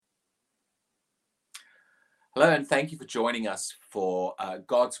Hello, and thank you for joining us for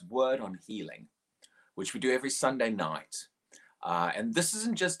God's Word on Healing, which we do every Sunday night. And this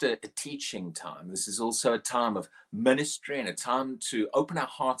isn't just a teaching time. This is also a time of ministry and a time to open our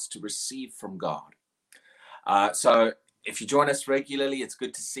hearts to receive from God. So if you join us regularly, it's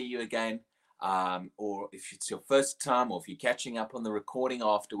good to see you again. Or if it's your first time, or if you're catching up on the recording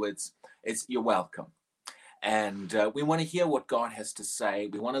afterwards, you're welcome. And we want to hear what God has to say.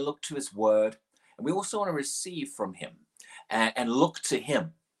 We want to look to his word. And we also want to receive from him and look to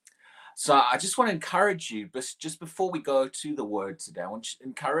him. So I just want to encourage you, just before we go to the word today, I want to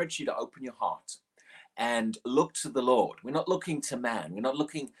encourage you to open your heart and look to the Lord. We're not looking to man. We're not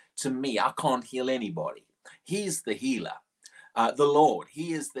looking to me. I can't heal anybody. He's the healer. The Lord,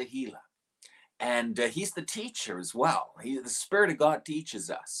 he is the healer. And he's the teacher as well. The Spirit of God teaches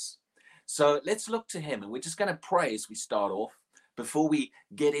us. So let's look to him. And we're just going to pray as we start off before we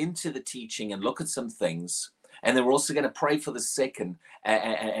get into the teaching and look at some things. And then we're also going to pray for the sick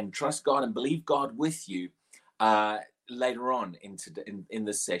and trust God and believe God with you later on in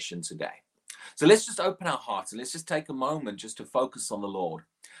this session today. So let's just open our hearts and let's just take a moment just to focus on the Lord.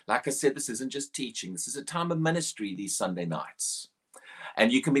 Like I said, this isn't just teaching. This is a time of ministry these Sunday nights.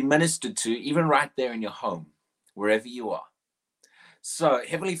 And you can be ministered to even right there in your home, wherever you are. So,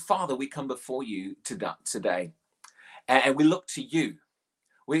 Heavenly Father, we come before you today and we look to you.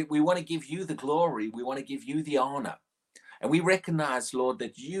 We want to give you the glory. We want to give you the honor. And we recognize, Lord,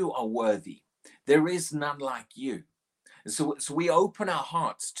 that you are worthy. There is none like you. And so we open our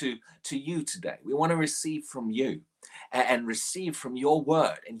hearts to you today. We want to receive from you and receive from your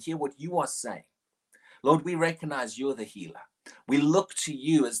word and hear what you are saying. Lord, we recognize you're the healer. We look to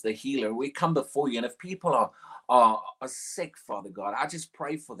you as the healer. We come before you. And if people are sick, Father God, I just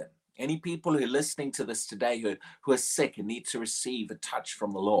pray for them. Any people who are listening to this today who are sick and need to receive a touch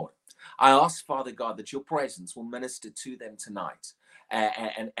from the Lord, I ask, Father God, that your presence will minister to them tonight.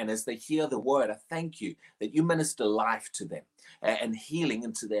 And as they hear the word, I thank you that you minister life to them and healing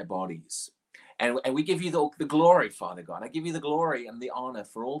into their bodies. And we give you the glory, Father God. I give you the glory and the honor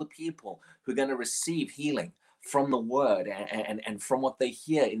for all the people who are going to receive healing from the word and from what they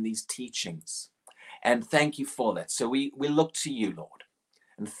hear in these teachings. And thank you for that. So we look to you, Lord.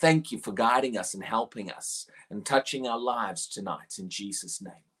 And thank you for guiding us and helping us and touching our lives tonight in Jesus'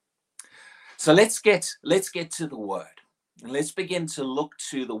 name. So let's get to the word. And let's begin to look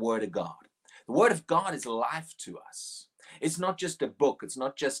to the word of God. The word of God is life to us. It's not just a book. It's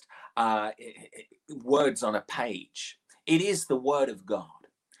not just words on a page. It is the word of God.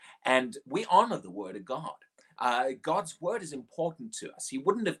 And we honor the word of God. God's word is important to us. He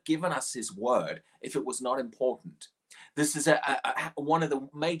wouldn't have given us his word if it was not important. This is one of the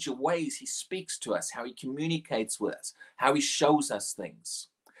major ways he speaks to us, how he communicates with us, how he shows us things.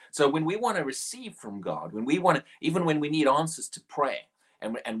 So when we want to receive from God, even when we need answers to prayer,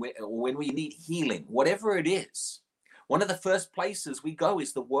 and when we need healing, whatever it is, one of the first places we go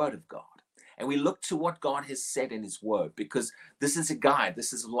is the word of God. And we look to what God has said in his word, because this is a guide,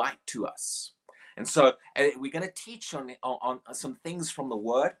 this is light to us. And so we're going to teach on some things from the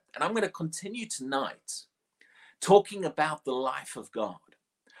word. And I'm going to continue tonight talking about the life of God.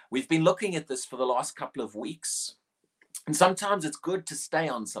 We've been looking at this for the last couple of weeks. And sometimes it's good to stay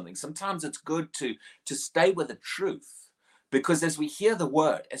on something. Sometimes it's good to stay with the truth. Because as we hear the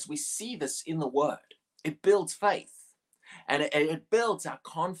word, as we see this in the word, it builds faith. And it builds our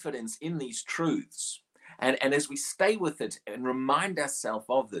confidence in these truths. And as we stay with it and remind ourselves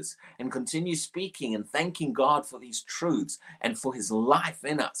of this and continue speaking and thanking God for these truths and for his life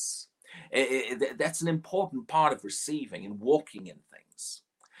in us, that's an important part of receiving and walking in things.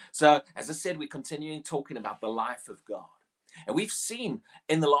 So, as I said, we're continuing talking about the life of God. And we've seen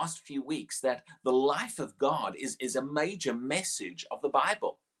in the last few weeks that the life of God is a major message of the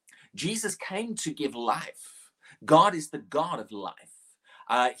Bible. Jesus came to give life. God is the God of life.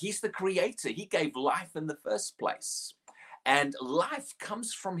 He's the creator. He gave life in the first place. And life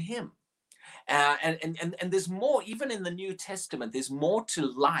comes from him. And there's more, even in the New Testament, there's more to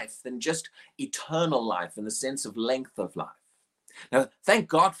life than just eternal life in the sense of length of life. Now, thank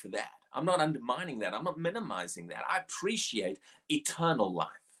God for that. I'm not undermining that. I'm not minimizing that. I appreciate eternal life.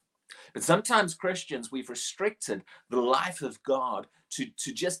 But sometimes Christians, we've restricted the life of God to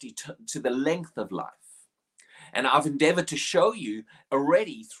the length of life. And I've endeavored to show you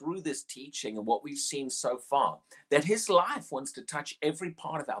already through this teaching and what we've seen so far, that his life wants to touch every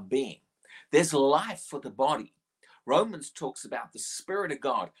part of our being. There's life for the body. Romans talks about the Spirit of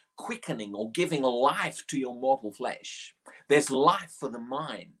God quickening or giving life to your mortal flesh. There's life for the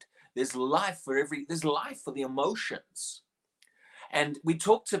mind. There's life for the emotions. And we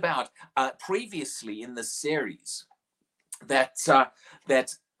talked about previously in this series that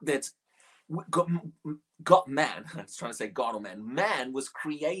that God man, I was trying to say God or man was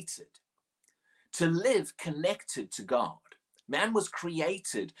created to live connected to God. Man was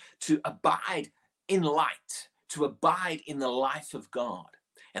created to abide in light, to abide in the life of God.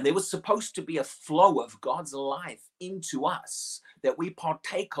 And there was supposed to be a flow of God's life into us that we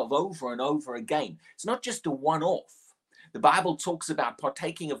partake of over and over again. It's not just a one-off. The Bible talks about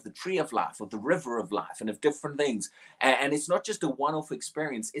partaking of the tree of life, of the river of life, and of different things. And it's not just a one-off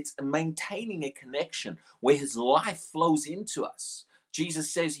experience. It's maintaining a connection where his life flows into us.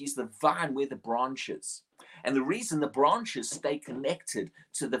 Jesus says he's the vine, we're the branches. And the reason the branches stay connected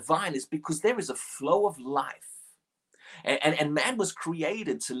to the vine is because there is a flow of life. And man was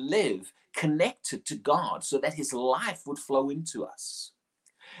created to live connected to God so that his life would flow into us.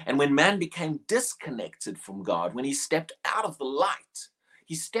 And when man became disconnected from God, when he stepped out of the light,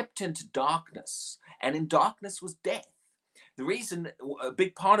 he stepped into darkness. And in darkness was death. The reason, a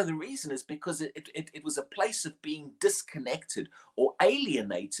big part of the reason is because it was a place of being disconnected or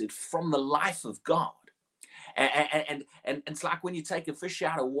alienated from the life of God. And it's like when you take a fish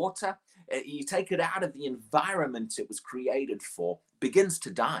out of water, you take it out of the environment it was created for, begins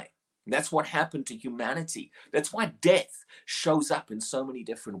to die. And that's what happened to humanity. That's why death shows up in so many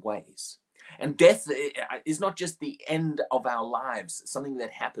different ways. And death is not just the end of our lives, something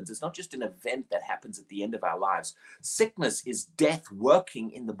that happens. It's not just an event that happens at the end of our lives. Sickness is death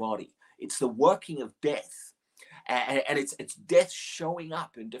working in the body. It's the working of death. And it's death showing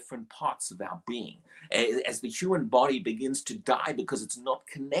up in different parts of our being as the human body begins to die because it's not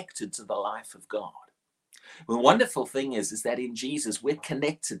connected to the life of God. The wonderful thing is that in Jesus, we're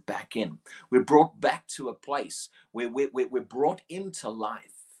connected back in. We're brought back to a place where we're brought into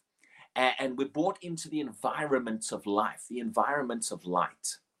life. And we're brought into the environment of life, the environment of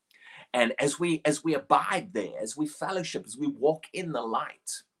light. And as we abide there, as we fellowship, as we walk in the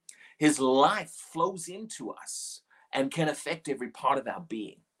light, his life flows into us and can affect every part of our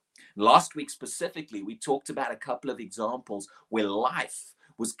being. Last week specifically, we talked about a couple of examples where life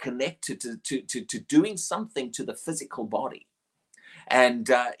was connected to doing something to the physical body. And,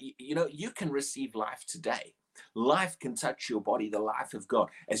 you can receive life today. Life can touch your body, the life of God.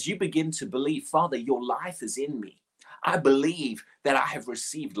 As you begin to believe, Father, your life is in me. I believe that I have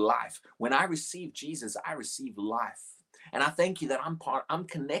received life. When I receive Jesus, I receive life. And I thank you that I'm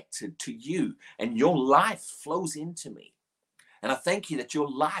connected to you and your life flows into me. And I thank you that your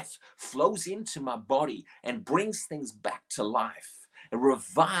life flows into my body and brings things back to life and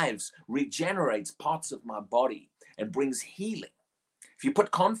revives, regenerates parts of my body and brings healing. If you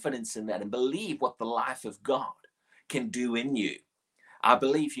put confidence in that and believe what the life of God can do in you, I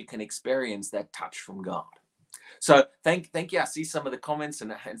believe you can experience that touch from God. So thank you. I see some of the comments,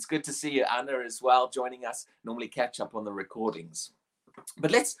 and it's good to see you, Anna, as well, joining us. Normally catch up on the recordings.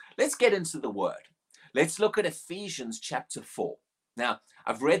 But let's get into the word. Let's look at Ephesians chapter 4. Now,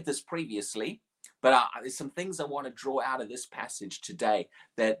 I've read this previously, but there's some things I want to draw out of this passage today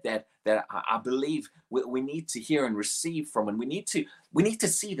that I believe we need to hear and receive from, and we need to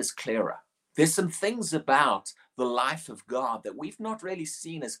see this clearer. There's some things about the life of God that we've not really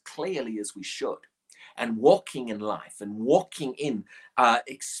seen as clearly as we should. And walking in life and walking in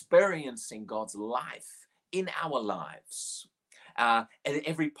experiencing God's life in our lives, and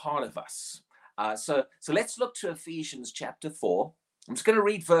every part of us. So let's look to Ephesians chapter 4. I'm just going to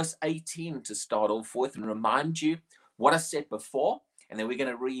read verse 18 to start off with and remind you what I said before, and then we're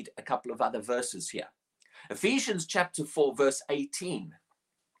going to read a couple of other verses here. Ephesians chapter 4, verse 18.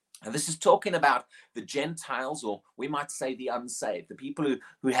 And this is talking about the Gentiles, or we might say the unsaved, the people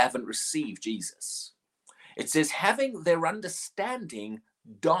who haven't received Jesus. It says, having their understanding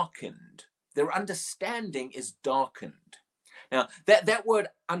darkened. Their understanding is darkened. Now, that word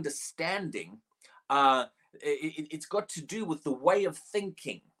understanding, it's got to do with the way of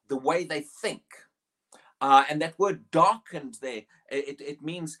thinking, the way they think. And that word darkened there, it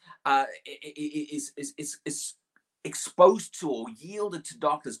means is exposed to or yielded to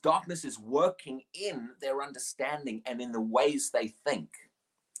darkness. Darkness is working in their understanding and in the ways they think.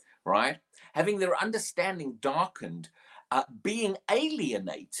 Right? Having their understanding darkened, being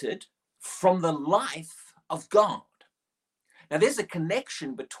alienated from the life of God. Now, there's a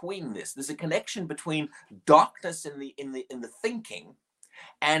connection between this. There's a connection between darkness in the thinking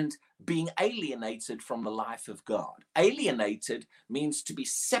and being alienated from the life of God. Alienated means to be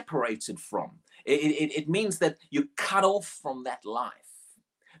separated from. It means that you're cut off from that life.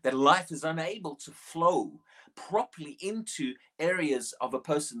 That life is unable to flow properly into areas of a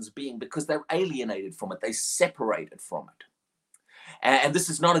person's being because they're alienated from it. They're separated from it. And this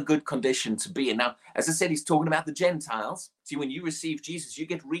is not a good condition to be in. Now, as I said, he's talking about the Gentiles. See, when you receive Jesus, you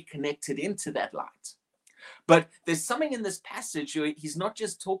get reconnected into that light. But there's something in this passage, he's not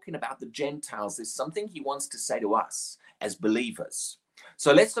just talking about the Gentiles. There's something he wants to say to us as believers.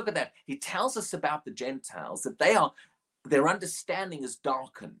 So let's look at that. He tells us about the Gentiles, that their understanding is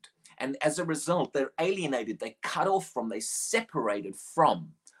darkened. And as a result, they're alienated, they're cut off from, they're separated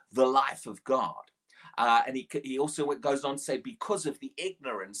from the life of God. And he also goes on to say, because of the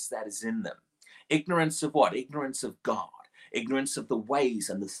ignorance that is in them. Ignorance of what? Ignorance of God. Ignorance of the ways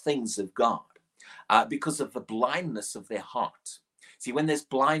and the things of God. Because of the blindness of their heart. See, when there's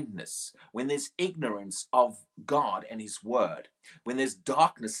blindness, when there's ignorance of God and his word, when there's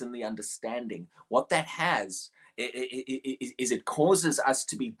darkness in the understanding, what that has is it causes us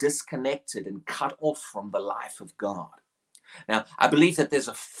to be disconnected and cut off from the life of God. Now, I believe that there's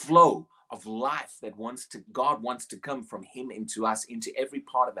a flow of life that God wants to come from him into us, into every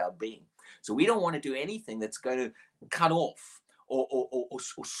part of our being. So we don't want to do anything that's going to cut off or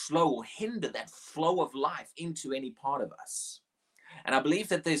slow or hinder that flow of life into any part of us. And I believe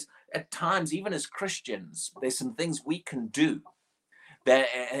that there's, at times, even as Christians, there's some things we can do that,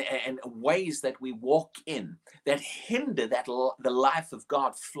 and ways that we walk in that hinder the life of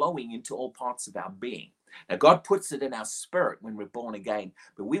God flowing into all parts of our being. Now, God puts it in our spirit when we're born again,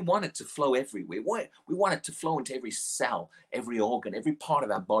 but we want it to flow everywhere. We want it to flow into every cell, every organ, every part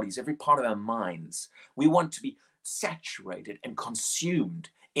of our bodies, every part of our minds. We want to be saturated and consumed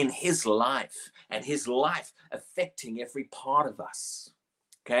in his life, and his life affecting every part of us.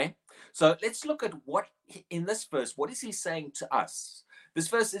 Okay, so let's look at what in this verse, what is he saying to us? This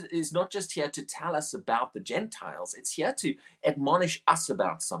verse is not just here to tell us about the Gentiles, it's here to admonish us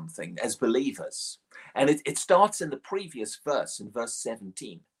about something as believers. And it starts in the previous verse, in verse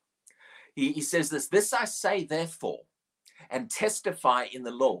 17. He says this I say therefore, and testify in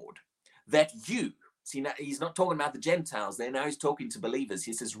the Lord, that you, see, now he's not talking about the Gentiles there, now he's talking to believers.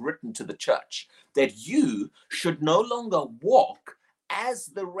 He says, written to the church, that you should no longer walk as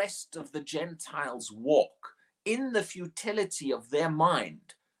the rest of the Gentiles walk, in the futility of their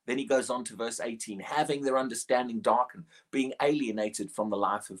mind. Then he goes on to verse 18, having their understanding darkened, being alienated from the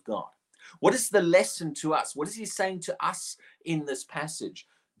life of God. What is the lesson to us? What is he saying to us in this passage?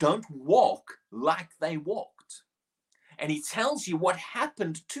 Don't walk like they walked. And he tells you what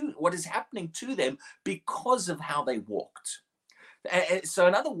is happening to them because of how they walked. So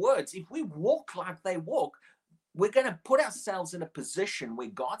in other words, if we walk like they walk, we're going to put ourselves in a position where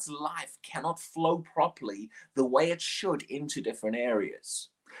God's life cannot flow properly the way it should into different areas.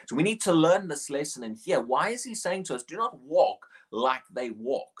 So we need to learn this lesson and hear, why is he saying to us, do not walk like they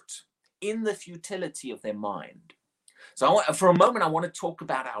walked, in the futility of their mind. So for a moment, I want to talk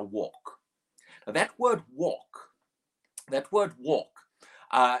about our walk. Now, that word walk,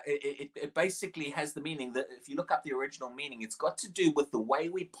 it basically has the meaning that if you look up the original meaning, it's got to do with the way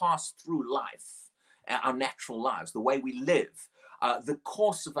we pass through life, our natural lives, the way we live, the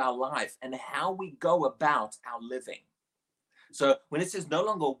course of our life, and how we go about our living. So when it says no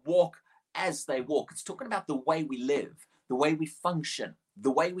longer walk as they walk, it's talking about the way we live, the way we function,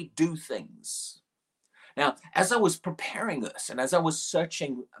 the way we do things. Now, as I was preparing this and as I was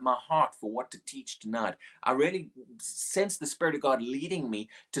searching my heart for what to teach tonight, I really sensed the Spirit of God leading me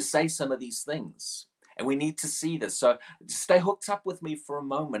to say some of these things. And we need to see this. So stay hooked up with me for a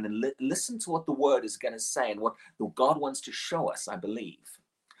moment and listen to what the word is going to say and what God wants to show us, I believe.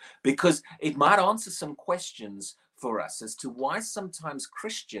 Because it might answer some questions for us as to why sometimes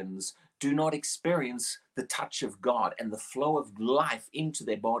Christians do not experience the touch of God and the flow of life into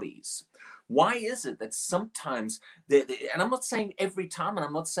their bodies. Why is it that sometimes, and I'm not saying every time, and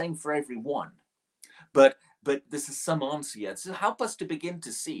I'm not saying for everyone, but this is some answer here. To help us to begin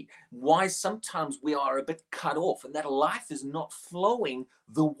to see why sometimes we are a bit cut off and that life is not flowing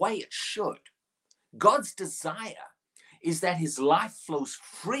the way it should. God's desire is that his life flows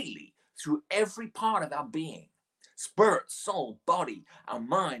freely through every part of our being. Spirit, soul, body, our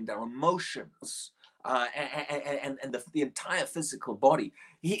mind, our emotions, and the entire physical body.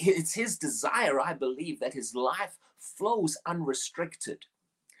 It's his desire, I believe, that his life flows unrestricted.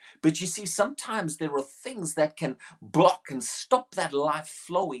 But you see, sometimes there are things that can block and stop that life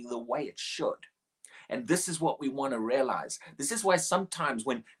flowing the way it should. And this is what we want to realize. This is why sometimes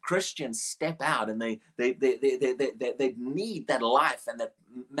when Christians step out and they need that life and that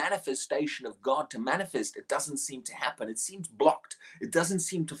manifestation of God to manifest, it doesn't seem to happen. It seems blocked. It doesn't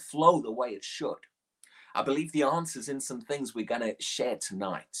seem to flow the way it should. I believe the answer's in some things we're going to share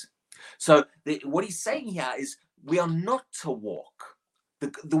tonight. So what he's saying here is we are not to walk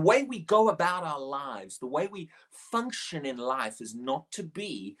The way we go about our lives, the way we function in life is not to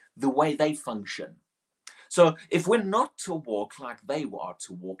be the way they function. So if we're not to walk like they are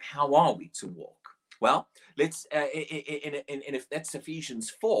to walk, how are we to walk? Well, let's, if that's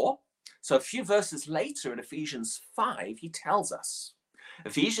Ephesians 4, so a few verses later in Ephesians 5, he tells us,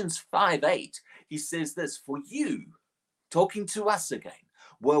 Ephesians 5:8, he says this, for you, talking to us again,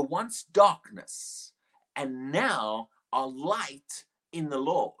 were once darkness and now are light in the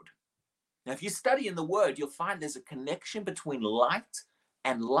Lord. Now, if you study in the word, you'll find there's a connection between light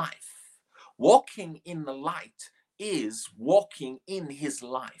and life. Walking in the light is walking in his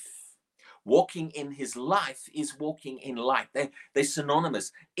life. Walking in his life is walking in light. They're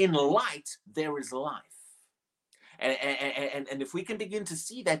synonymous. In light, there is life. And if we can begin to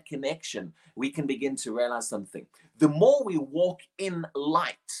see that connection, we can begin to realize something. The more we walk in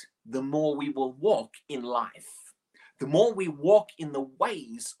light, the more we will walk in life. The more we walk in the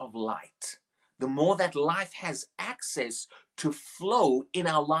ways of light, the more that life has access to flow in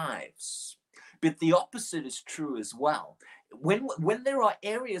our lives. But the opposite is true as well. When there are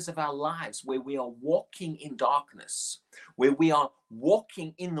areas of our lives where we are walking in darkness, where we are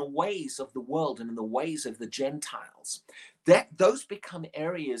walking in the ways of the world and in the ways of the Gentiles, those become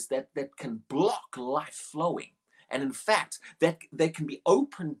areas that can block life flowing. And in fact, that there can be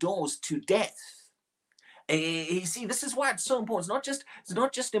open doors to death. You see, this is why it's so important. It's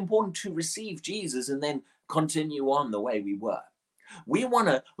not just important to receive Jesus and then continue on the way we were. We want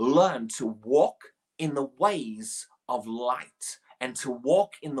to learn to walk in the ways of light and to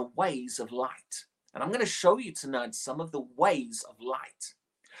walk in the ways of light. And I'm going to show you tonight some of the ways of light.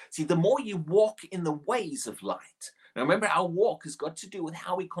 See, the more you walk in the ways of light, now remember, our walk has got to do with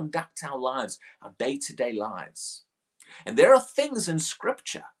how we conduct our lives, our day-to-day lives. And there are things in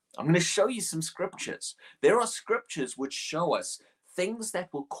Scripture. I'm going to show you some scriptures. There are scriptures which show us things that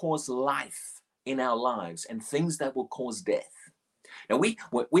will cause life in our lives and things that will cause death. Now, we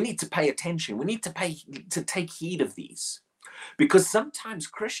need to pay attention. We need to take heed of these, because sometimes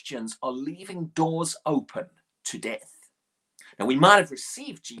Christians are leaving doors open to death. Now, we might have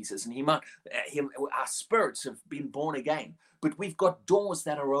received Jesus and our spirits have been born again, but we've got doors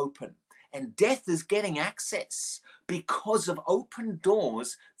that are open, and death is getting access because of open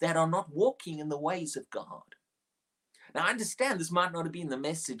doors that are not walking in the ways of God. Now, I understand this might not have been the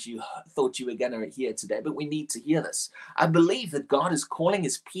message you thought you were going to hear today, but we need to hear this. I believe that God is calling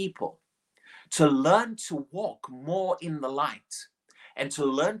his people to learn to walk more in the light and to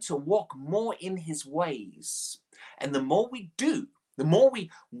learn to walk more in his ways. And the more we do, the more we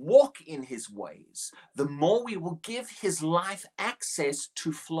walk in his ways, the more we will give his life access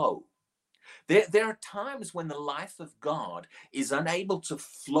to flow. There are times when the life of God is unable to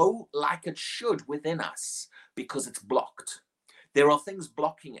flow like it should within us because it's blocked. There are things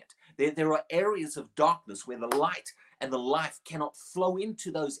blocking it. There are areas of darkness where the light and the life cannot flow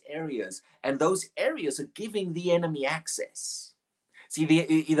into those areas, and those areas are giving the enemy access. See,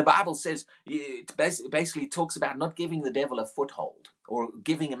 the Bible says, it basically talks about not giving the devil a foothold or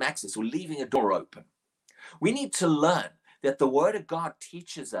giving him access or leaving a door open. We need to learn that the word of God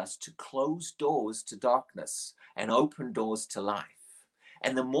teaches us to close doors to darkness and open doors to life.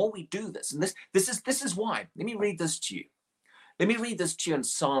 And the more we do this, and this is why, let me read this to you. Let me read this to you in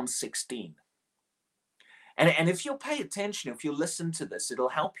Psalm 16. And if you'll pay attention, if you listen to this, it'll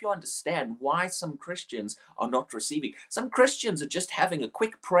help you understand why some Christians are not receiving. Some Christians are just having a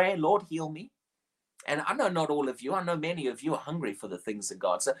quick prayer, Lord, heal me. And I know not all of you, I know many of you are hungry for the things of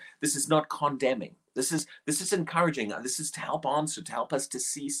God. So this is not condemning. This is encouraging. This is to help answer, to help us to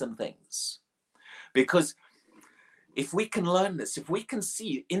see some things. Because if we can learn this, if we can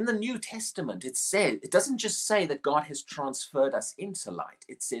see in the New Testament, it doesn't just say that God has transferred us into light.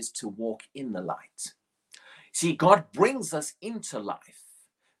 It says to walk in the light. See, God brings us into life.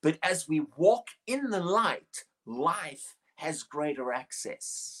 But as we walk in the light, life has greater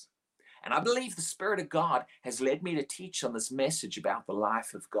access. And I believe the Spirit of God has led me to teach on this message about the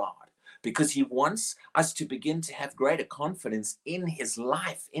life of God, because he wants us to begin to have greater confidence in his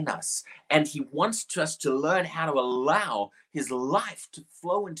life in us. And he wants us to learn how to allow his life to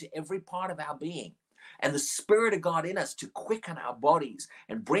flow into every part of our being. And the Spirit of God in us to quicken our bodies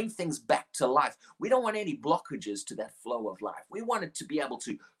and bring things back to life. We don't want any blockages to that flow of life. We want it to be able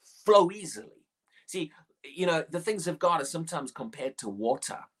to flow easily. See, the things of God are sometimes compared to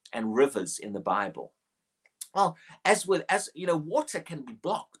water and rivers in the Bible. Well, as water can be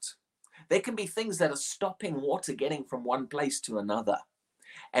blocked. There can be things that are stopping water getting from one place to another,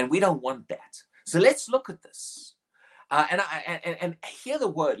 and we don't want that. So let's look at this, and hear the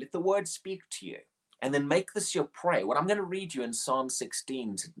word. Let the word speak to you. and then make this your prayer. What I'm going to read you in Psalm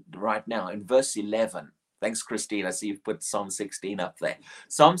 16 right now, in verse 11. Thanks, Christine. I see you've put Psalm 16 up there.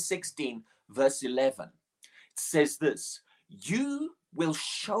 Psalm 16, verse 11. It says this: you will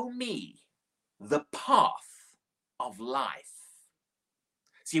show me the path of life.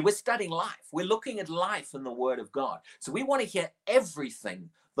 See, we're studying life. We're looking at life in the Word of God. So we want to hear everything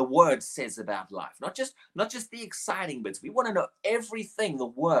the Word says about life, not just the exciting bits. We want to know everything the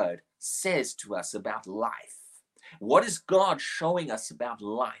Word says to us about life. What is God showing us about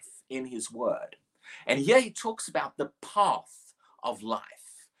life in His Word? And here He talks about the path of life.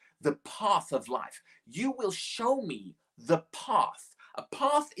 The path of life. You will show me the path. A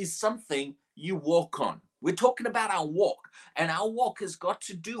path is something you walk on. We're talking about our walk, and our walk has got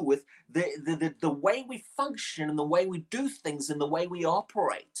to do with the way we function and the way we do things and the way we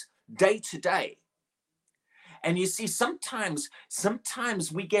operate day to day. And you see, sometimes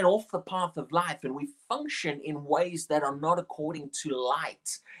we get off the path of life and we function in ways that are not according to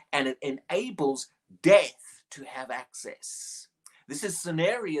light, and it enables death to have access. This is an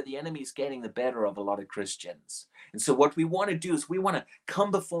area the enemy is getting the better of a lot of Christians. And so what we want to do is we want to come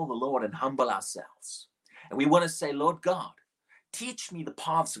before the Lord and humble ourselves. And we want to say, Lord God, teach me the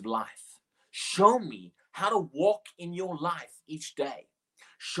paths of life. Show me how to walk in your life each day.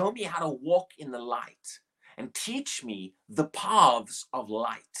 Show me how to walk in the light. And teach me the paths of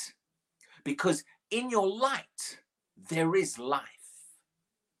light. Because in your light, there is life.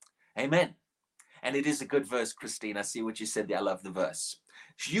 Amen. And it is a good verse, Christine. I see what you said there. I love the verse.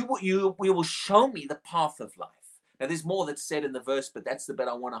 We will show me the path of life. Now, there's more that's said in the verse, but that's the bit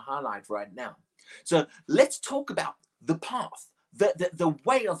I want to highlight right now. So let's talk about the path, the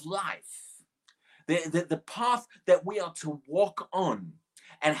way of life, the path that we are to walk on,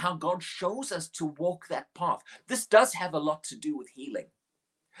 and how God shows us to walk that path. This does have a lot to do with healing.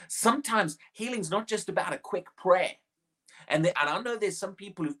 Sometimes healing's not just about a quick prayer. And I know there's some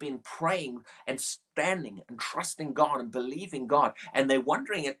people who've been praying and standing and trusting God and believing God, and they're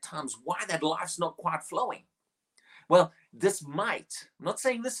wondering at times why that life's not quite flowing. Well, this might, I'm not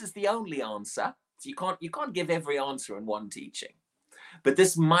saying this is the only answer. You can't give every answer in one teaching. But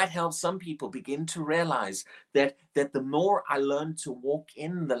this might help some people begin to realize that the more I learn to walk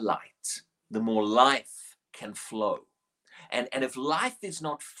in the light, the more life can flow. And if life is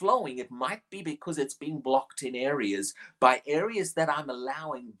not flowing, it might be because it's being blocked in areas that I'm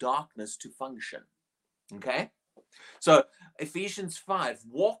allowing darkness to function. Okay? So Ephesians 5,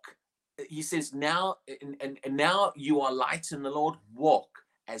 walk, he says, now and now you are light in the Lord, walk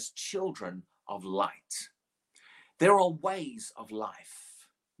as children of light. There are ways of life.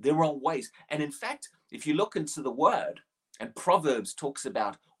 There are ways. And in fact, if you look into the word, and Proverbs talks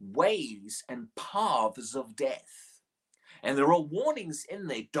about ways and paths of death. And there are warnings in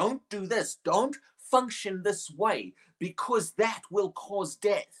there. Don't do this. Don't function this way, because that will cause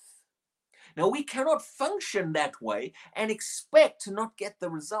death. Now, we cannot function that way and expect to not get the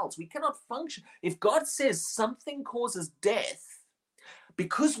results. We cannot function. If God says something causes death,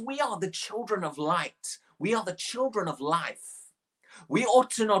 because we are the children of light, we are the children of life, we ought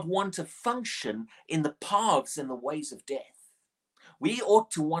to not want to function in the paths and the ways of death. We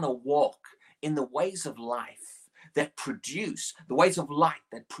ought to want to walk in the ways of life that produce, the ways of light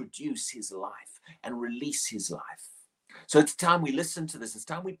that produce his life and release his life. So it's time we listen to this. It's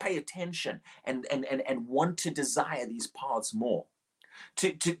time we pay attention and want to desire these paths more.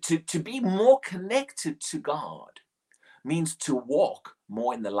 To be more connected to God means to walk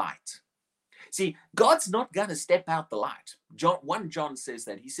more in the light. See, God's not going to step out the light. John says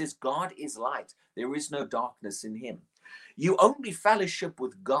that. He says, God is light. There is no darkness in him. You only fellowship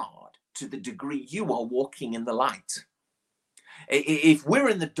with God to the degree you are walking in the light. If we're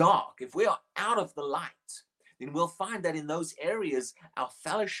in the dark, if we are out of the light, then we'll find that in those areas, our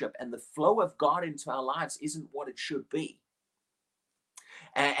fellowship and the flow of God into our lives isn't what it should be.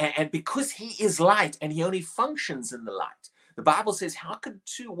 And because he is light and he only functions in the light, the Bible says, how could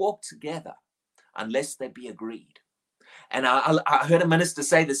two walk together unless they be agreed? And I heard a minister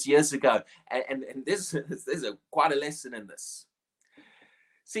say this years ago, and there's quite a lesson in this.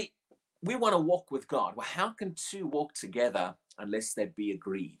 See, we want to walk with God. Well, how can two walk together unless they be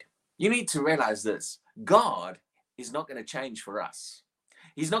agreed? You need to realize this. God is not going to change for us.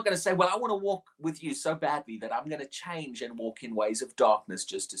 He's not going to say, well, I want to walk with you so badly that I'm going to change and walk in ways of darkness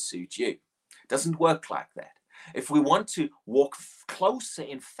just to suit you. It doesn't work like that. If we want to walk closer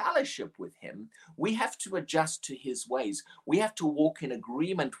in fellowship with him, we have to adjust to his ways. We have to walk in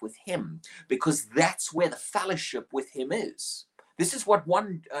agreement with him, because that's where the fellowship with him is. This is what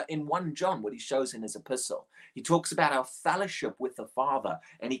in 1 John, what he shows in his epistle. He talks about our fellowship with the Father,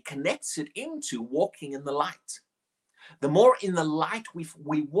 and he connects it into walking in the light. The more in the light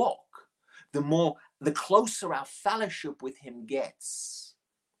we walk, the closer our fellowship with him gets.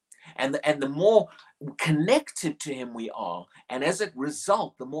 And the more connected to him we are, and as a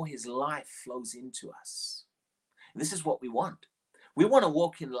result, the more his life flows into us. And this is what we want. We want to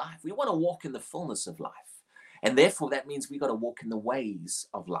walk in life. We want to walk in the fullness of life. And therefore, that means we got to walk in the ways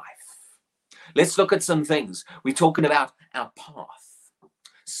of life. Let's look at some things. We're talking about our path.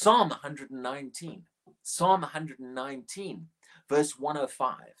 Psalm 119. Psalm 119, verse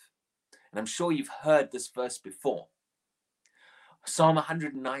 105. And I'm sure you've heard this verse before. Psalm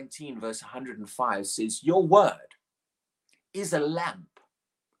 119, verse 105 says, your word is a lamp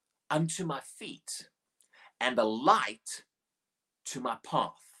unto my feet and a light to my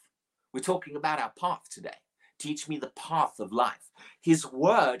path. We're talking about our path today. Teach me the path of life. His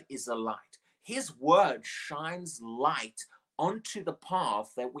word is a light. His word shines light onto the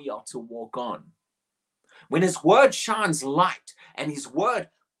path that we are to walk on. When his word shines light and his word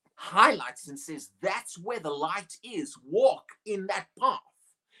highlights and says, that's where the light is, walk in that path.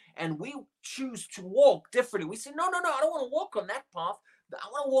 And we choose to walk differently. We say, no, I don't want to walk on that path. I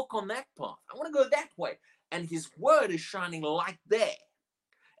want to walk on that path. I want to go that way. And his word is shining light there.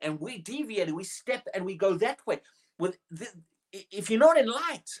 And we deviate and we step and we go that way. If you're not in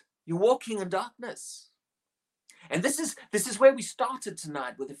light, you're walking in darkness. And this is where we started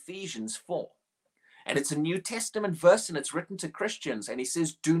tonight with Ephesians 4. And it's a New Testament verse and it's written to Christians. And he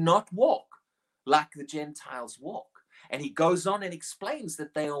says, do not walk like the Gentiles walk. And he goes on and explains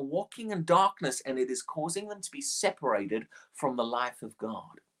that they are walking in darkness and it is causing them to be separated from the life of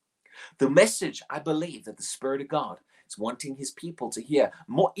God. The message, I believe, that the Spirit of God is wanting his people to hear,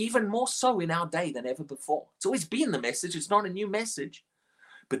 even more so in our day than ever before. It's always been the message. It's not a new message.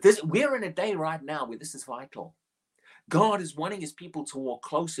 But we're in a day right now where this is vital. God is wanting his people to walk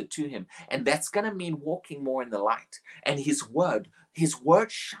closer to him. And that's going to mean walking more in the light. And his word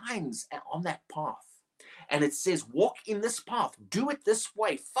shines on that path. And it says, walk in this path, do it this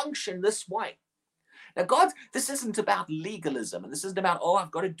way, function this way. Now, this isn't about legalism. And this isn't about,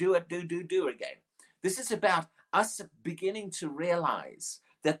 I've got to do it, do again. This is about us beginning to realize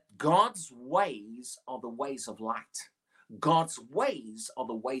that God's ways are the ways of light. God's ways are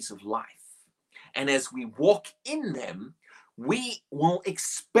the ways of life. And as we walk in them, we will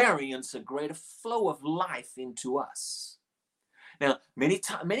experience a greater flow of life into us. Now,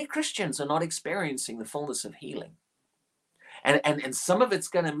 many Christians are not experiencing the fullness of healing. And some of it's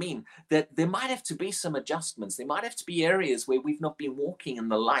going to mean that there might have to be some adjustments. There might have to be areas where we've not been walking in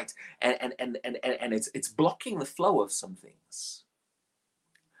the light and it's blocking the flow of some things.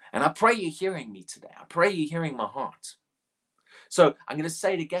 And I pray you're hearing me today. I pray you're hearing my heart. So I'm going to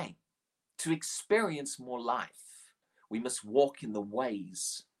say it again. To experience more life, we must walk in the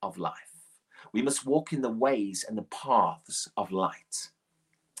ways of life. We must walk in the ways and the paths of light.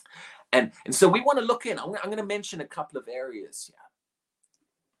 And so we want to look in. I'm going to mention a couple of areas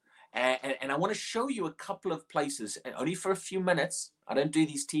here. And I want to show you a couple of places, and only for a few minutes. I don't do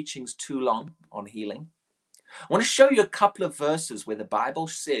these teachings too long on healing. I want to show you a couple of verses where the Bible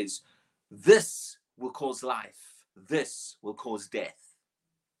says, this will cause life. This will cause death.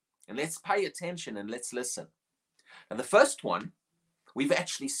 And let's pay attention and let's listen. And the first one, we've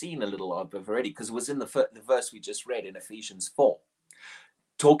actually seen a little of already because it was in the verse we just read in Ephesians 4,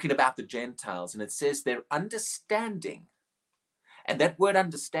 talking about the Gentiles. And it says their understanding. And that word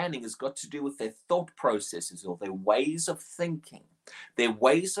understanding has got to do with their thought processes or their ways of thinking. Their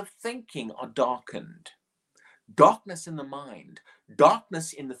ways of thinking are darkened. Darkness in the mind,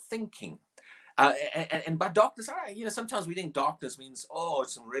 darkness in the thinking. And by darkness, sometimes we think darkness means,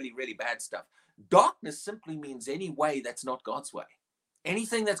 it's some really, really bad stuff. Darkness simply means any way that's not God's way.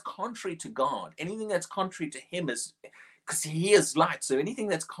 Anything that's contrary to God, anything that's contrary to him is, because he is light. So anything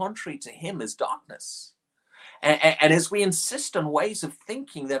that's contrary to him is darkness. And as we insist on ways of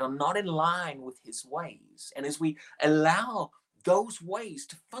thinking that are not in line with his ways, and as we allow those ways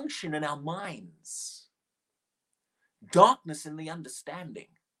to function in our minds, darkness in the understanding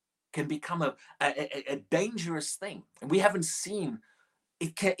can become a dangerous thing. And we haven't seen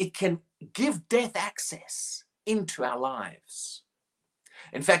it can give death access into our lives.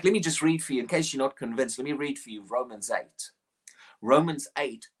 In fact, let me just read for you, in case you're not convinced, let me read for you Romans 8. Romans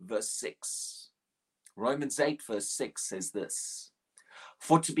 8, verse 6. Romans 8, verse 6 says this: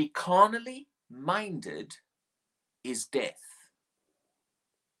 for to be carnally minded is death.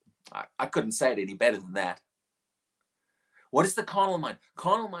 I couldn't say it any better than that. What is the carnal mind?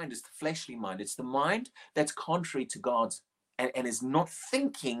 Carnal mind is the fleshly mind. It's the mind that's contrary to God's and is not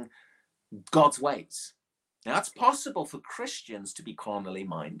thinking God's ways. Now, it's possible for Christians to be carnally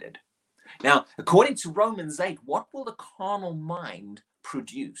minded. Now, according to Romans 8, what will the carnal mind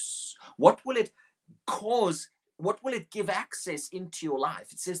produce? What will it cause? What will it give access into your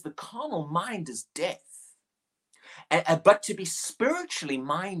life? It says the carnal mind is death. But to be spiritually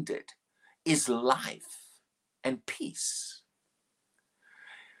minded is life and peace.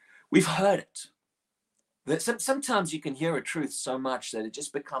 We've heard it. Sometimes you can hear a truth so much that it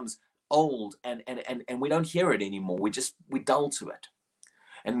just becomes old and we don't hear it anymore. We dull to it.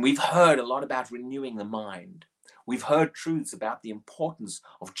 And we've heard a lot about renewing the mind. We've heard truths about the importance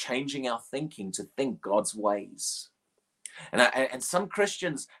of changing our thinking to think God's ways. And some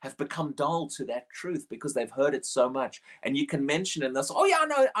Christians have become dull to that truth because they've heard it so much. And you can mention it and they'll say, oh yeah,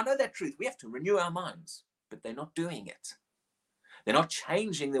 I know that truth. We have to renew our minds. But they're not doing it. They're not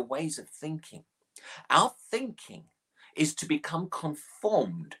changing their ways of thinking. Our thinking is to become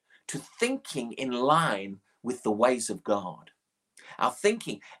conformed to thinking in line with the ways of God. Our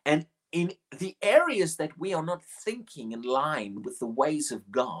thinking, and in the areas that we are not thinking in line with the ways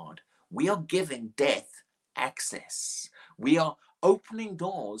of God, we are giving death access. We are opening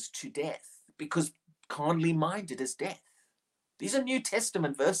doors to death, because carnally minded is death. These are New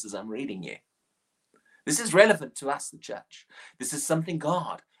Testament verses I'm reading here. This is relevant to us, the church. This is something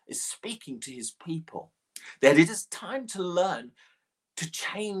God is speaking to his people, that it is time to learn to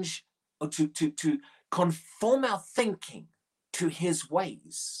change, or to conform our thinking to his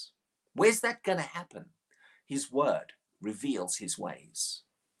ways. Where's that going to happen? His word reveals his ways.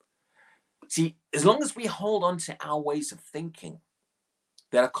 See, as long as we hold on to our ways of thinking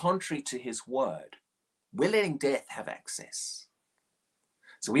that are contrary to his word, we're letting death have access.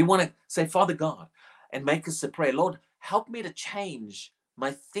 So we want to say, Father God, and make us a prayer, Lord, help me to change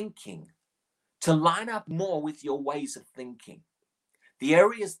my thinking to line up more with your ways of thinking. The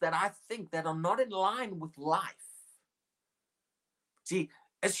areas that I think that are not in line with life. See,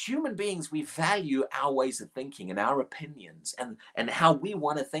 as human beings, we value our ways of thinking and our opinions and how we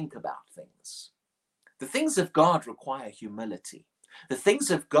want to think about things. The things of God require humility. The things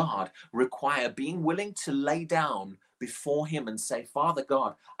of God require being willing to lay down before him and say, Father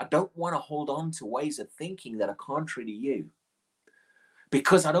God, I don't want to hold on to ways of thinking that are contrary to you,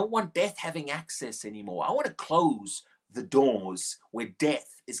 because I don't want death having access anymore. I want to close the doors where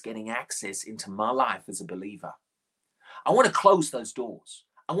death is getting access into my life as a believer. I want to close those doors.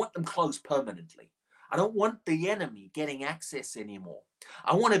 I want them closed permanently. I don't want the enemy getting access anymore.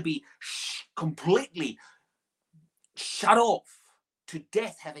 I want to be completely shut off to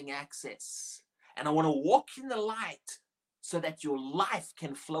death having access. And I want to walk in the light so that your life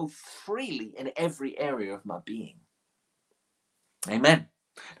can flow freely in every area of my being. Amen.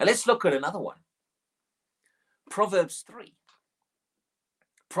 Now let's look at another one. Proverbs 3.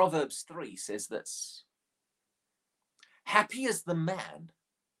 Proverbs 3 says this: happy is the man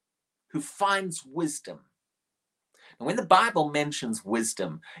who finds wisdom. And when the Bible mentions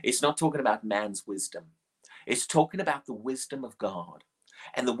wisdom, it's not talking about man's wisdom. It's talking about the wisdom of God.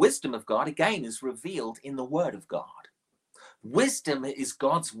 And the wisdom of God, again, is revealed in the Word of God. Wisdom is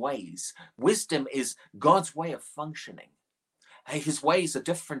God's ways. Wisdom is God's way of functioning. His ways are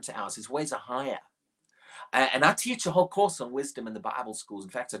different to ours. His ways are higher. And I teach a whole course on wisdom in the Bible schools.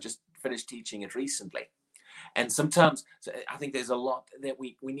 In fact, I just finished teaching it recently. And sometimes I think there's a lot that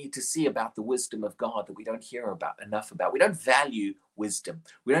we need to see about the wisdom of God that we don't hear enough about. We don't value wisdom.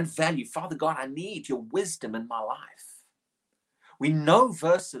 We don't value, Father God, I need your wisdom in my life. We know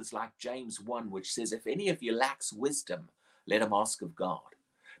verses like James 1, which says, if any of you lacks wisdom, let him ask of God.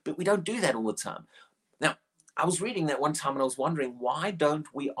 But we don't do that all the time. Now, I was reading that one time and I was wondering, why don't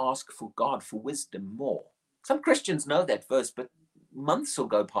we ask for God for wisdom more? Some Christians know that verse, but months will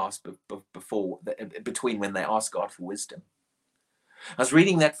go past between when they ask God for wisdom. I was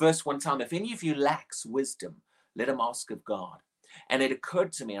reading that verse one time. If any of you lacks wisdom, let him ask of God. And it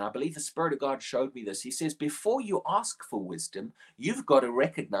occurred to me, and I believe the Spirit of God showed me this. He says, before you ask for wisdom, you've got to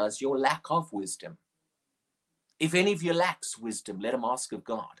recognize your lack of wisdom. If any of you lacks wisdom, let him ask of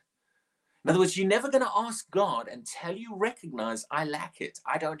God. In other words, you're never going to ask God until you recognize, I lack it.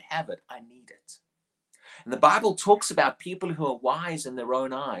 I don't have it. I need it. And the Bible talks about people who are wise in their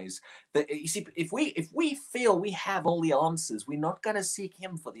own eyes. That, you see, if we feel we have all the answers, we're not going to seek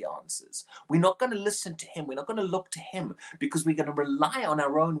him for the answers. We're not going to listen to him. We're not going to look to him, because we're going to rely on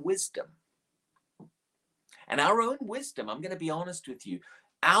our own wisdom. And our own wisdom, I'm going to be honest with you,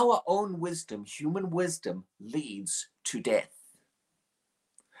 our own wisdom, human wisdom, leads to death.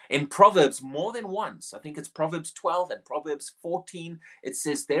 In Proverbs, more than once, I think it's Proverbs 12 and Proverbs 14, it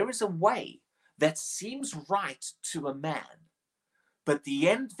says, there is a way that seems right to a man, but the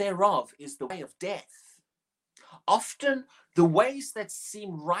end thereof is the way of death. Often the ways that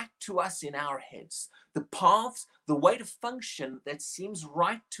seem right to us in our heads, the paths, the way to function that seems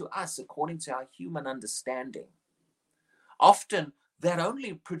right to us according to our human understanding, often that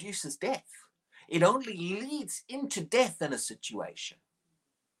only produces death. It only leads into death in a situation.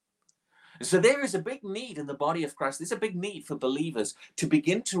 So there is a big need in the body of Christ. There's a big need for believers to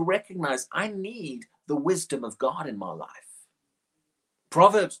begin to recognize, I need the wisdom of God in my life.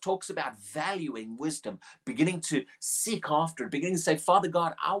 Proverbs talks about valuing wisdom, beginning to seek after it, beginning to say, Father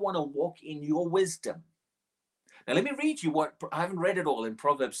God, I want to walk in your wisdom. Now let me read you what, I haven't read it all in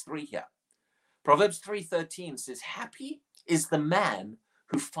Proverbs 3 here. Proverbs 3:13 says, happy is the man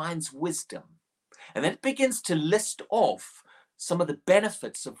who finds wisdom. And then it begins to list off some of the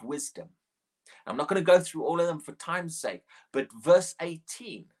benefits of wisdom. I'm not going to go through all of them for time's sake, but verse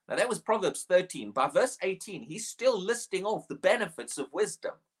 18, now that was Proverbs 13. By verse 18, he's still listing off the benefits of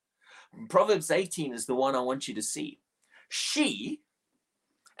wisdom. Proverbs 18 is the one I want you to see.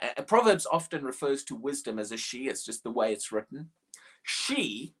 Proverbs often refers to wisdom as a she, it's just the way it's written.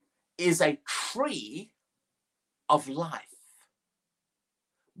 She is a tree of life.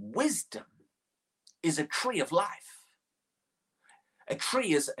 Wisdom is a tree of life. A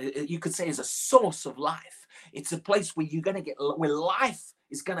tree is, you could say, is a source of life. It's a place where you're going to get, where life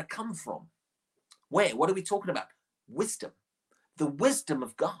is going to come from. Where? What are we talking about? Wisdom. The wisdom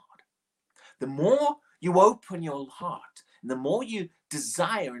of God. The more you open your heart, and the more you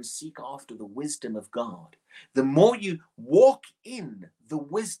desire and seek after the wisdom of God, the more you walk in the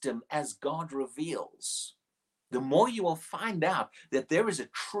wisdom as God reveals, the more you will find out that there is a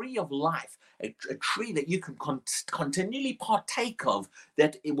tree of life, a tree that you can continually partake of,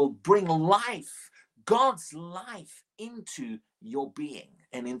 that it will bring life, God's life into your being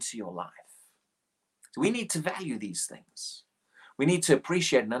and into your life. So we need to value these things. We need to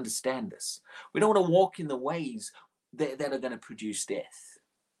appreciate and understand this. We don't want to walk in the ways that are going to produce death.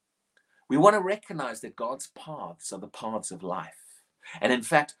 We want to recognize that God's paths are the paths of life. And in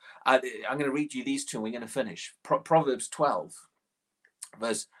fact, I'm going to read you these two and we're going to finish. Proverbs 12,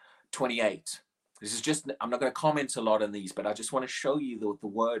 verse 28. This is just, I'm not going to comment a lot on these, but I just want to show you that the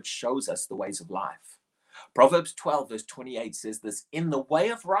word shows us the ways of life. Proverbs 12, verse 28 says this, in the way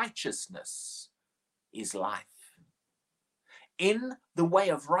of righteousness is life. In the way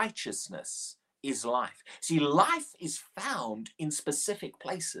of righteousness is life. See, life is found in specific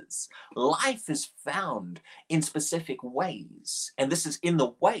places. Life is found in specific ways. And this is in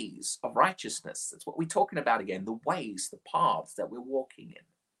the ways of righteousness. That's what we're talking about again, the ways, the paths that we're walking in.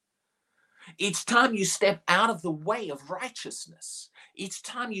 Each time you step out of the way of righteousness, each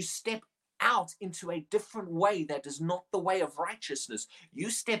time you step out into a different way that is not the way of righteousness,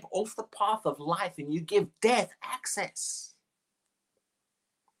 you step off the path of life and you give death access.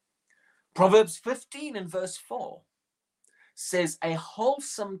 Proverbs 15 and verse 4 says, a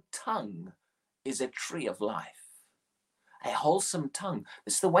wholesome tongue is a tree of life. A wholesome tongue.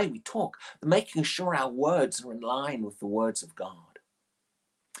 It's the way we talk, making sure our words are in line with the words of God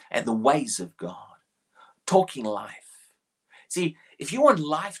and the ways of God. Talking life. See, if you want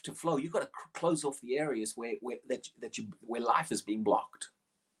life to flow, you've got to close off the areas where life is being blocked.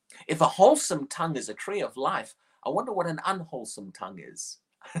 If a wholesome tongue is a tree of life, I wonder what an unwholesome tongue is.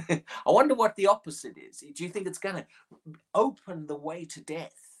 I wonder what the opposite is. Do you think it's going to open the way to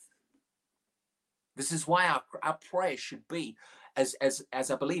death? This is why our prayer should be, as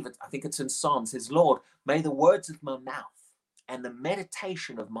I believe it, I think it's in Psalms, says, Lord, may the words of my mouth and the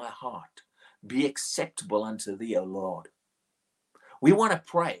meditation of my heart be acceptable unto thee, O Lord. We want to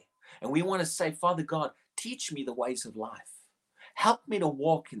pray and we want to say, Father God, teach me the ways of life. Help me to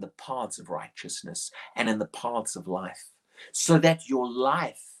walk in the paths of righteousness and in the paths of life, so that your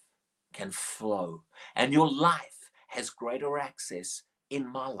life can flow and your life has greater access in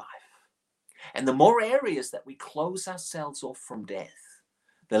my life. And the more areas that we close ourselves off from death,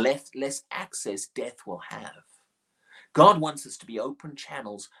 the less access death will have. God wants us to be open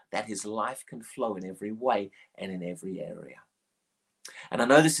channels that his life can flow in every way and in every area. And I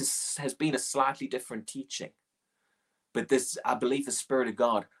know this has been a slightly different teaching, but this, I believe the Spirit of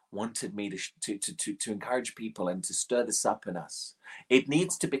God wanted me to encourage people and to stir this up in us. It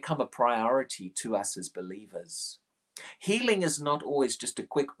needs to become a priority to us as believers. Healing is not always just a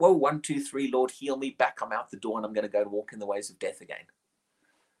quick, whoa, 1, 2, 3, Lord, heal me, back, I'm out the door and I'm going to go and walk in the ways of death again.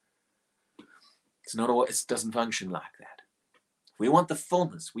 It's not always, it doesn't function like that. We want the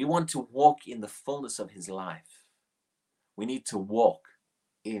fullness. We want to walk in the fullness of his life. We need to walk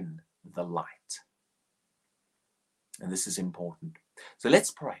in the light. And this is important. So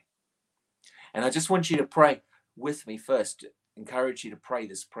let's pray. And I just want you to pray with me first. encourage you to pray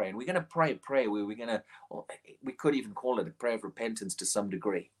this prayer. And we're going to pray a prayer where we could even call it a prayer of repentance to some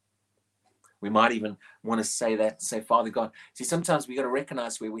degree. We might even want to say that and say, Father God, see, sometimes we got to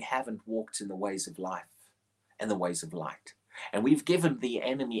recognize where we haven't walked in the ways of life and the ways of light. And we've given the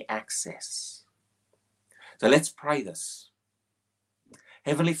enemy access. So let's pray this.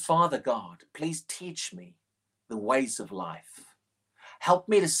 Heavenly Father God, please teach me the ways of life. Help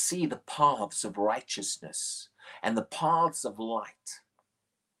me to see the paths of righteousness and the paths of light.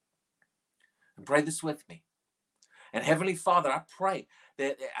 And pray this with me. And Heavenly Father, I pray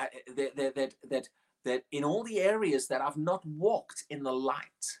that in all the areas that I've not walked in the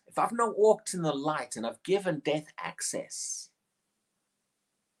light, if I've not walked in the light and I've given death access,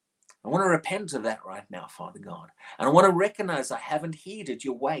 I want to repent of that right now, Father God. And I want to recognize I haven't heeded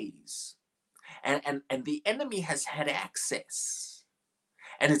your ways. And the enemy has had access.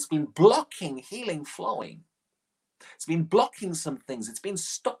 And it's been blocking healing flowing. It's been blocking some things. It's been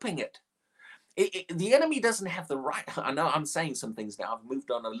stopping it. The enemy doesn't have the right. I know I'm saying some things now. I've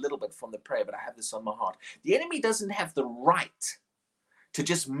moved on a little bit from the prayer, but I have this on my heart. The enemy doesn't have the right to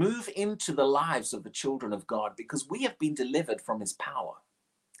just move into the lives of the children of God because we have been delivered from his power.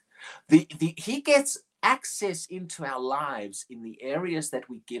 He gets access into our lives in the areas that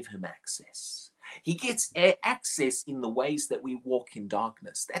we give him access. He gets access in the ways that we walk in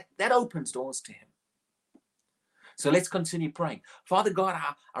darkness. That opens doors to him. So let's continue praying. Father God,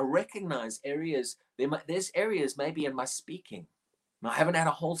 I recognize areas, there's areas maybe in my speaking. I haven't had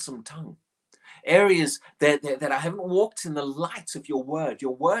a wholesome tongue. Areas that I haven't walked in the light of your word.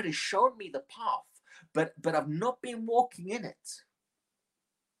 Your word has shown me the path, but I've not been walking in it.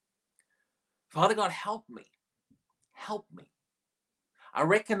 Father God, help me. Help me. I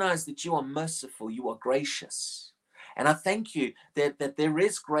recognize that you are merciful, you are gracious. And I thank you that there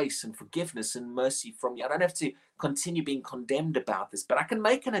is grace and forgiveness and mercy from you. I don't have to continue being condemned about this, but I can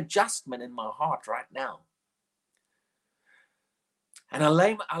make an adjustment in my heart right now. And I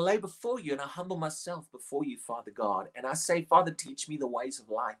lay before you and I humble myself before you, Father God. And I say, Father, teach me the ways of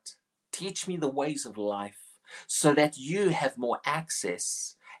light. Teach me the ways of life so that you have more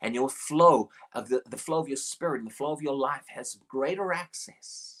access and your flow of the flow of your spirit and the flow of your life has greater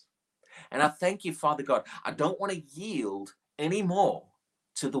access. And I thank you, Father God. I don't want to yield anymore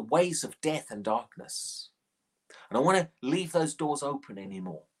to the ways of death and darkness. I don't want to leave those doors open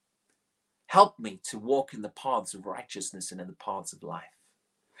anymore. Help me to walk in the paths of righteousness and in the paths of life.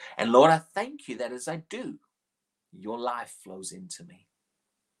 And Lord, I thank you that as I do, your life flows into me.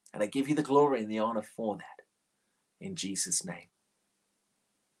 And I give you the glory and the honor for that. In Jesus' name.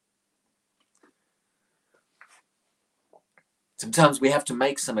 Sometimes we have to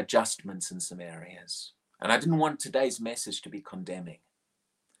make some adjustments in some areas. And I didn't want today's message to be condemning.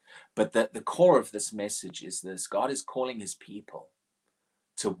 But the core of this message is this. God is calling his people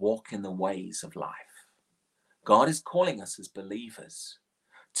to walk in the ways of life. God is calling us as believers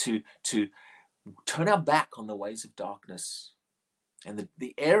to turn our back on the ways of darkness and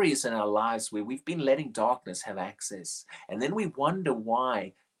the areas in our lives where we've been letting darkness have access. And then we wonder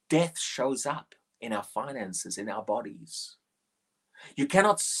why death shows up in our finances, in our bodies. You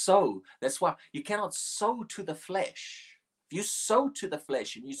cannot sow. That's why you cannot sow to the flesh. If you sow to the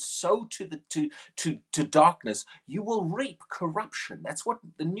flesh and you sow to darkness, you will reap corruption. That's what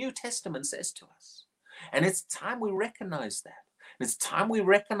the New Testament says to us. And it's time we recognize that. And it's time we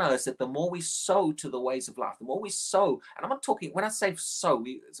recognize that the more we sow to the ways of life, the more we sow, and I'm not talking, when I say sow,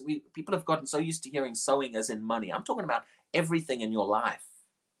 people have gotten so used to hearing sowing as in money. I'm talking about everything in your life.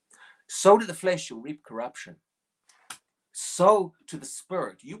 Sow to the flesh, you'll reap corruption. Sow to the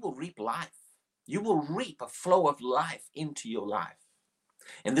spirit, you will reap life. You will reap a flow of life into your life.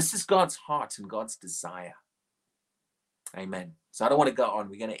 And this is God's heart and God's desire. Amen. So I don't want to go on.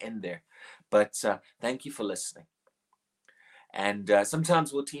 We're going to end there. But thank you for listening. And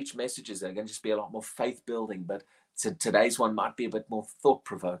sometimes we'll teach messages that are going to just be a lot more faith-building. But today's one might be a bit more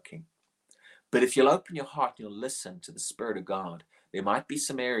thought-provoking. But if you'll open your heart and you'll listen to the Spirit of God, there might be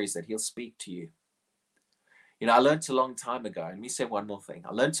some areas that he'll speak to you. You know, I learned a long time ago, and let me say one more thing.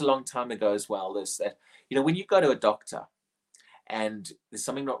 I learned a long time ago as well, that, you know, when you go to a doctor and there's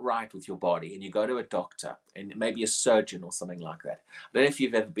something not right with your body and you go to a doctor and maybe a surgeon or something like that. I don't know if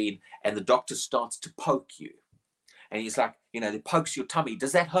you've ever been, and the doctor starts to poke you. And he's like, you know, he pokes your tummy.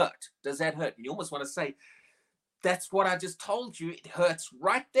 Does that hurt? Does that hurt? And you almost want to say, that's what I just told you. It hurts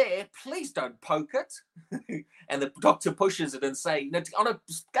right there. Please don't poke it. And the doctor pushes it and say, you know, on a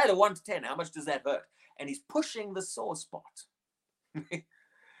scale of 1 to 10, how much does that hurt? And he's pushing the sore spot.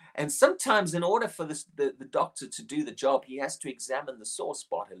 And sometimes in order for the doctor to do the job, he has to examine the sore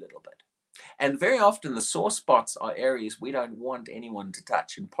spot a little bit. And very often the sore spots are areas we don't want anyone to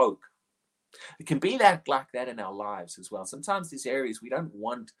touch and poke. It can be like that in our lives as well. Sometimes these areas we don't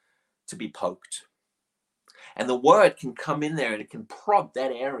want to be poked. And the word can come in there and it can prod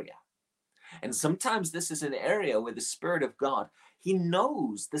that area. And sometimes this is an area where the Spirit of God, he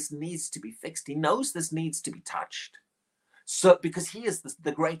knows this needs to be fixed. He knows this needs to be touched. So, because he is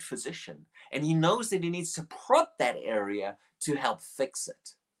the great physician, and he knows that he needs to prod that area to help fix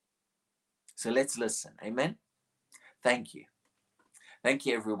it. So let's listen. Amen. Thank you. Thank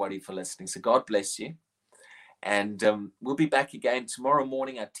you, everybody, for listening. So God bless you. And we'll be back again tomorrow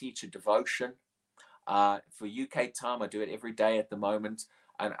morning. I teach a devotion for UK time. I do it every day at the moment.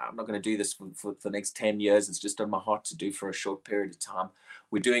 And I'm not going to do this for the next 10 years. It's just on my heart to do for a short period of time.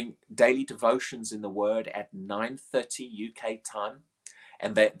 We're doing daily devotions in the Word at 9:30 UK time.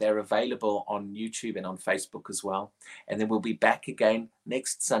 And they're available on YouTube and on Facebook as well. And then we'll be back again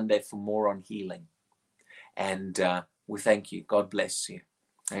next Sunday for more on healing. And we thank you. God bless you.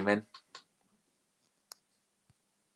 Amen.